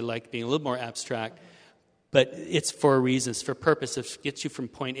 Because I like being a little more abstract. But it's for a reason. It's for a purpose. It gets you from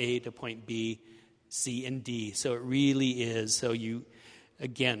point A to point B, C, and D. So it really is. So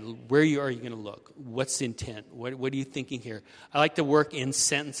where are you going to look? What's the intent? What are you thinking here? I like to work in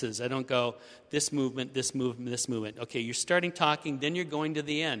sentences. I don't go, this movement, this movement, this movement. Okay, you're starting talking, then you're going to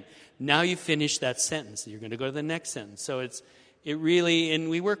the end. Now you finish that sentence. You're going to go to the next sentence. So and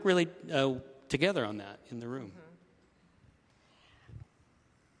we work really together on that in the room.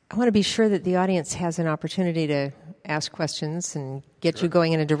 I want to be sure that the audience has an opportunity to ask questions and get you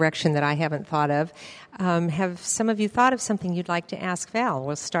going in a direction that I haven't thought of. Have some of you thought of something you'd like to ask Val?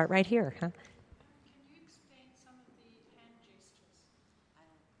 We'll start right here. Huh? Can you explain some of the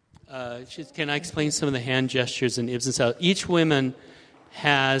hand gestures? Can I explain some of the hand gestures in Ibsen style? Each woman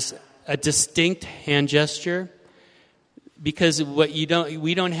has a distinct hand gesture, because we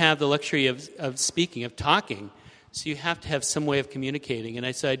don't have the luxury of speaking, of talking. So you have to have some way of communicating. And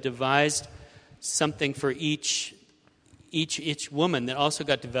I devised something for each woman that also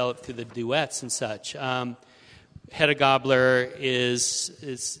got developed through the duets and such. Hedda Gabler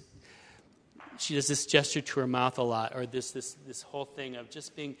she does this gesture to her mouth a lot, or this whole thing of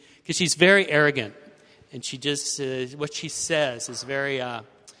just being, because she's very arrogant, and she just what she says is very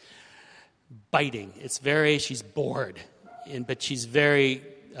biting. She's bored, but she's very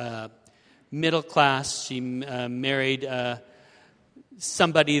middle class. She married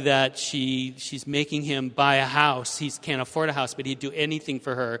somebody that she's making him buy a house. He can't afford a house, but he'd do anything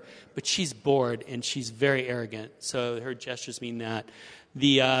for her. But she's bored, and she's very arrogant. So her gestures mean that.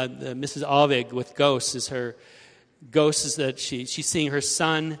 The Mrs. Alvig with Ghosts is that she's seeing her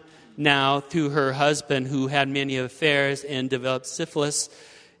son now through her husband, who had many affairs and developed syphilis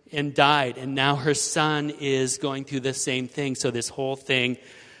and died. And now her son is going through the same thing. So this whole thing,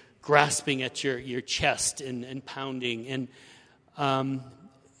 grasping at your chest and pounding. And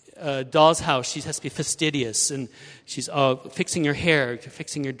Doll's House, she has to be fastidious, and she's fixing her hair,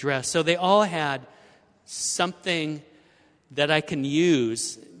 fixing her dress. So they all had something that I can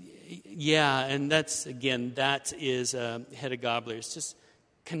use. Yeah, and that is Hedda Gabler. It's just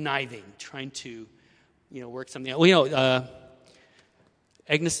conniving, trying to, work something out. Well,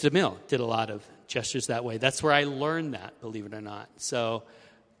 Agnes de Mille did a lot of gestures that way. That's where I learned that, believe it or not. So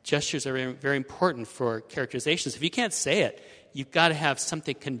gestures are very, very important for characterizations. If you can't say it, you've got to have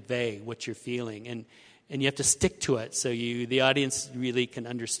something convey what you're feeling, and you have to stick to it so the audience really can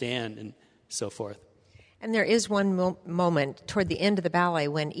understand and so forth. And there is one moment toward the end of the ballet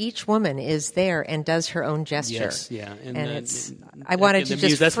when each woman is there and does her own gesture. Yes, yeah. And it's, I wanted to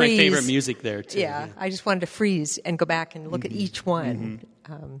just that's freeze. my favorite music there, too. Yeah, I just wanted to freeze and go back and look at each one.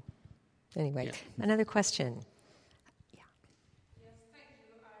 Anyway, another question. Yes, thank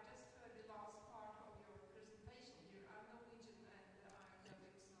you. I just heard the last part of your presentation here. I'm Norwegian and I know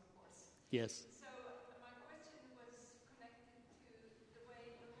Ibsen, of course. Yes. So my question was connected to the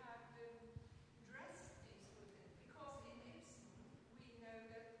way you have dressed these women, because in Ibsen we know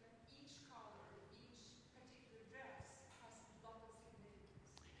that each color, each particular dress has a lot of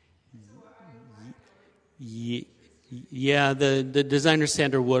significance. So I admire your Yeah, the designer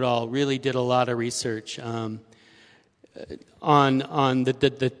Sandra Woodall really did a lot of research on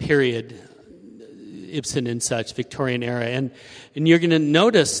the period, Ibsen and such, Victorian era, and you're going to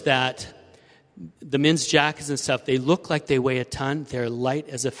notice that the men's jackets and stuff, they look like they weigh a ton. They're light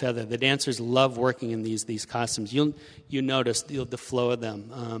as a feather. The dancers love working in these costumes. You notice the flow of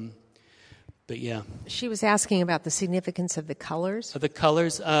them. But yeah, She was asking about the significance of the colors. the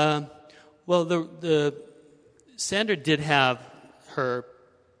colors. Well, the Sandra did have her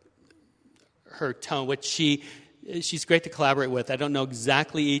tone, which she's great to collaborate with. I don't know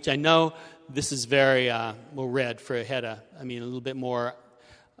exactly each. I know this is very more red for Hedda. I mean, a little bit more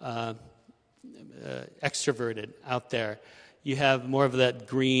extroverted out there. You have more of that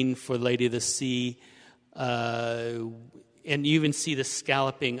green for Lady of the Sea, and you even see the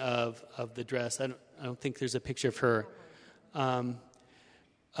scalloping of the dress. I don't think there's a picture of her.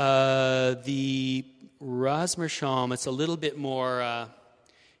 The Rosmersholm, it's a little bit more,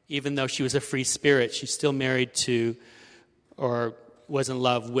 even though she was a free spirit, she's still married to, or was in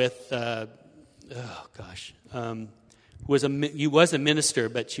love with, he was a minister,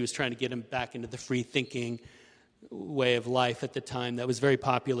 but she was trying to get him back into the free thinking way of life at the time. That was very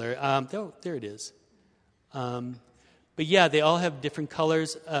popular. There it is. But yeah, they all have different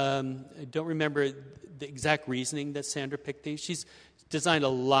colors. I don't remember the exact reasoning that Sandra picked these. She's designed a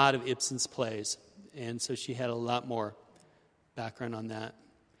lot of Ibsen's plays, and so she had a lot more background on that.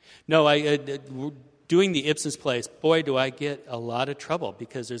 No, doing the Ibsen's plays, boy, do I get a lot of trouble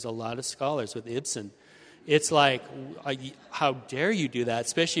because there's a lot of scholars with Ibsen. It's like, how dare you do that?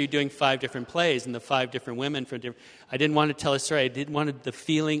 Especially you're doing 5 different plays and the 5 different women from different. I didn't want to tell a story. I didn't want the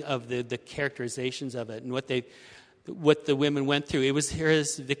feeling of the characterizations of it and what the women went through. It was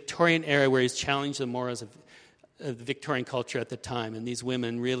his Victorian era where he's challenged the morals of the Victorian culture at the time, and these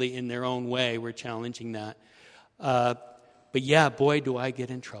women really, in their own way, were challenging that. But yeah, boy, do I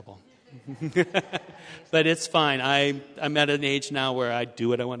get in trouble. But it's fine. I'm at an age now where I do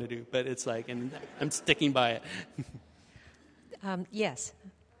what I want to do. But it's like, and I'm sticking by it. Yes.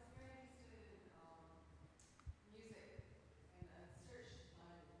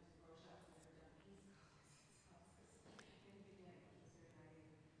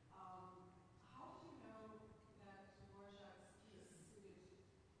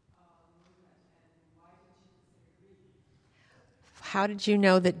 How did you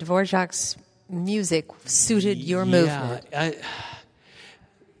know that Dvorak's music suited your movement?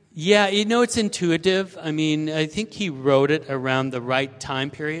 Yeah, it's intuitive. I mean, I think he wrote it around the right time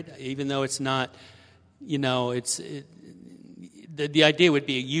period, even though it's not, the idea would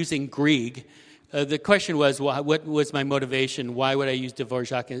be using Grieg. The question was, what was my motivation? Why would I use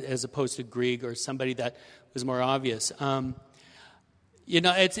Dvorak as opposed to Grieg or somebody that was more obvious?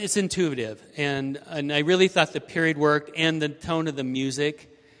 It's intuitive, and I really thought the period worked, and the tone of the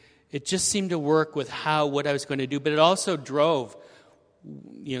music. It just seemed to work with what I was going to do, but it also drove,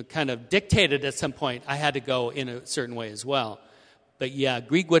 kind of dictated at some point. I had to go in a certain way as well. But yeah,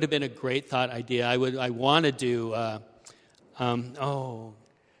 Grieg would have been a great thought idea. I want to do. I'm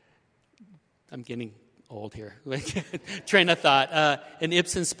getting old here. Train of thought. An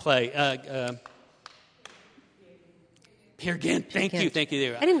Ibsen's play. Peer Gynt. Thank you. I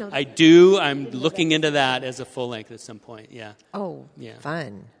didn't know that. I do. I'm looking into that as a full length at some point. Yeah. Oh, yeah.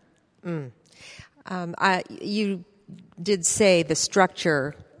 Fun. You did say the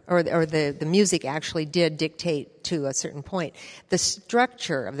structure or the music actually did dictate to a certain point. The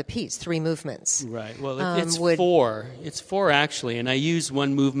structure of the piece, 3 movements. Right. Well, it's 4. It's 4 actually, and I use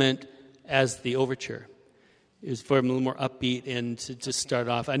one movement as the overture. It was for a little more upbeat and to just start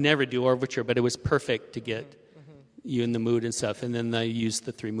off. I never do overture, but it was perfect to get you in the mood and stuff, and then I used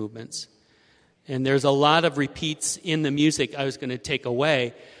the 3 movements. And there's a lot of repeats in the music I was going to take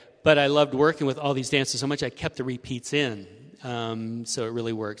away, but I loved working with all these dancers so much I kept the repeats in, so it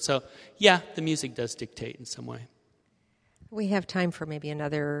really worked. So, yeah, the music does dictate in some way. We have time for maybe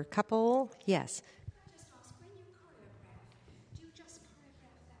another couple. Yes. Can I just ask, when you choreograph, do you just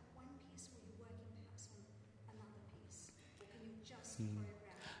choreograph that one piece, or you working perhaps on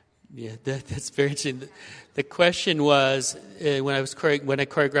Yeah, that's very interesting. The question was, when I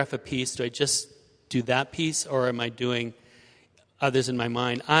choreograph a piece, do I just do that piece, or am I doing others in my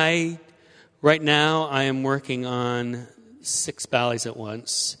mind? Right now, I am working on 6 ballets at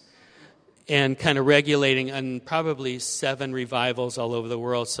once, and kind of regulating on probably 7 revivals all over the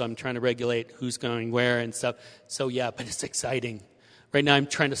world. So I'm trying to regulate who's going where and stuff. So yeah, but it's exciting. Right now, I'm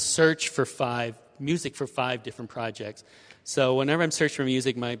trying to search for music for 5 different projects. So whenever I'm searching for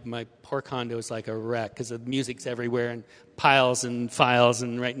music, my poor condo is like a wreck because the music's everywhere and piles and files,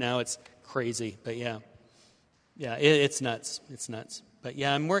 and right now it's crazy. But yeah, it's nuts. It's nuts. But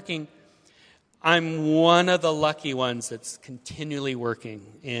yeah, I'm one of the lucky ones that's continually working,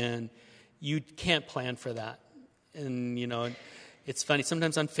 and you can't plan for that. And, it's funny.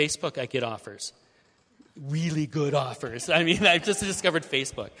 Sometimes on Facebook I get offers. Really good offers. I mean, I've just discovered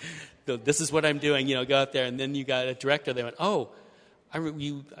Facebook. This is what I'm doing, go out there. And then you got a director. They went, I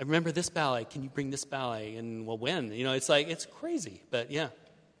remember this ballet. Can you bring this ballet? And, well, when? It's crazy. But, yeah.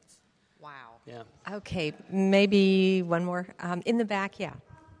 Wow. Yeah. Okay, maybe one more. In the back, yeah.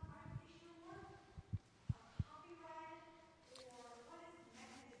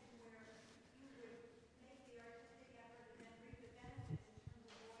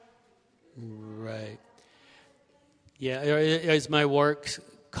 Right. Yeah, is my work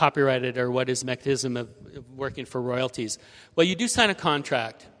copyrighted, or what is the mechanism of working for royalties? Well, you do sign a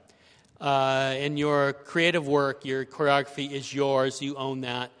contract, and your creative work, your choreography is yours. You own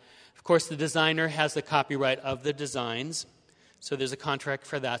that. Of course, the designer has the copyright of the designs, so there's a contract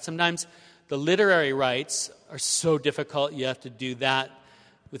for that. Sometimes the literary rights are so difficult, you have to do that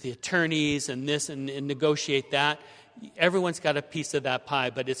with the attorneys and this and negotiate that. Everyone's got a piece of that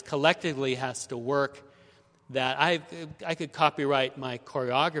pie, but it collectively has to work. That I could copyright my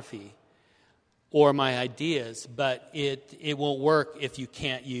choreography or my ideas, but it won't work if you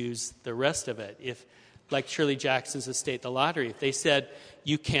can't use the rest of it. If, like Shirley Jackson's estate, The Lottery, if they said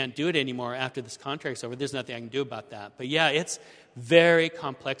you can't do it anymore after this contract's over, there's nothing I can do about that. But yeah, it's very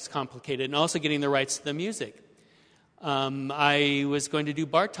complex, complicated, and also getting the rights to the music. I was going to do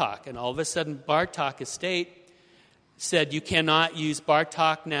Bartók, and all of a sudden Bartók estate said you cannot use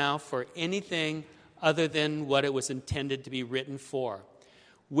Bartók now for anything other than what it was intended to be written for,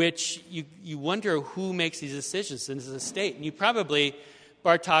 which you wonder who makes these decisions in his estate. And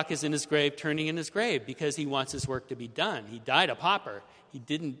Bartók is in his grave, turning in his grave, because he wants his work to be done. He died a pauper. He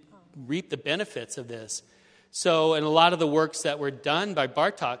didn't reap the benefits of this. So, and a lot of the works that were done by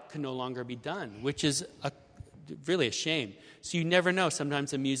Bartók can no longer be done, which is really a shame. So you never know.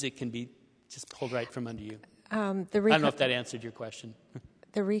 Sometimes the music can be just pulled right from under you. I don't know if that answered your question.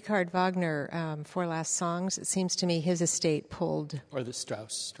 The Richard Wagner 4 Last Songs, it seems to me his estate pulled... Or the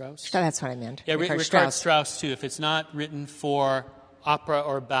Strauss. That's what I meant. Yeah, Richard Strauss, too. If it's not written for opera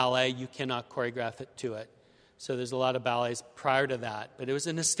or ballet, you cannot choreograph it to it. So there's a lot of ballets prior to that. But it was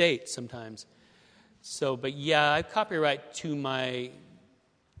an estate sometimes. So, but yeah, I copyright to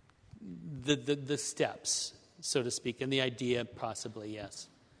the steps, so to speak, and the idea possibly, yes.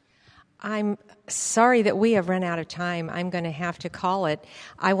 I'm sorry that we have run out of time. I'm going to have to call it.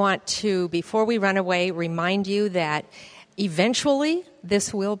 I want to, before we run away, remind you that eventually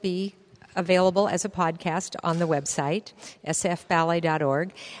this will be available as a podcast on the website,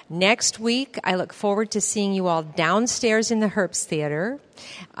 sfballet.org. Next week, I look forward to seeing you all downstairs in the Herbst Theater.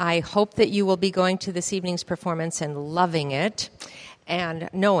 I hope that you will be going to this evening's performance and loving it, and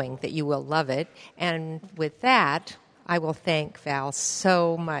knowing that you will love it. And with that, I will thank Val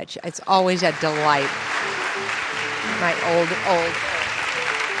so much. It's always a delight. My old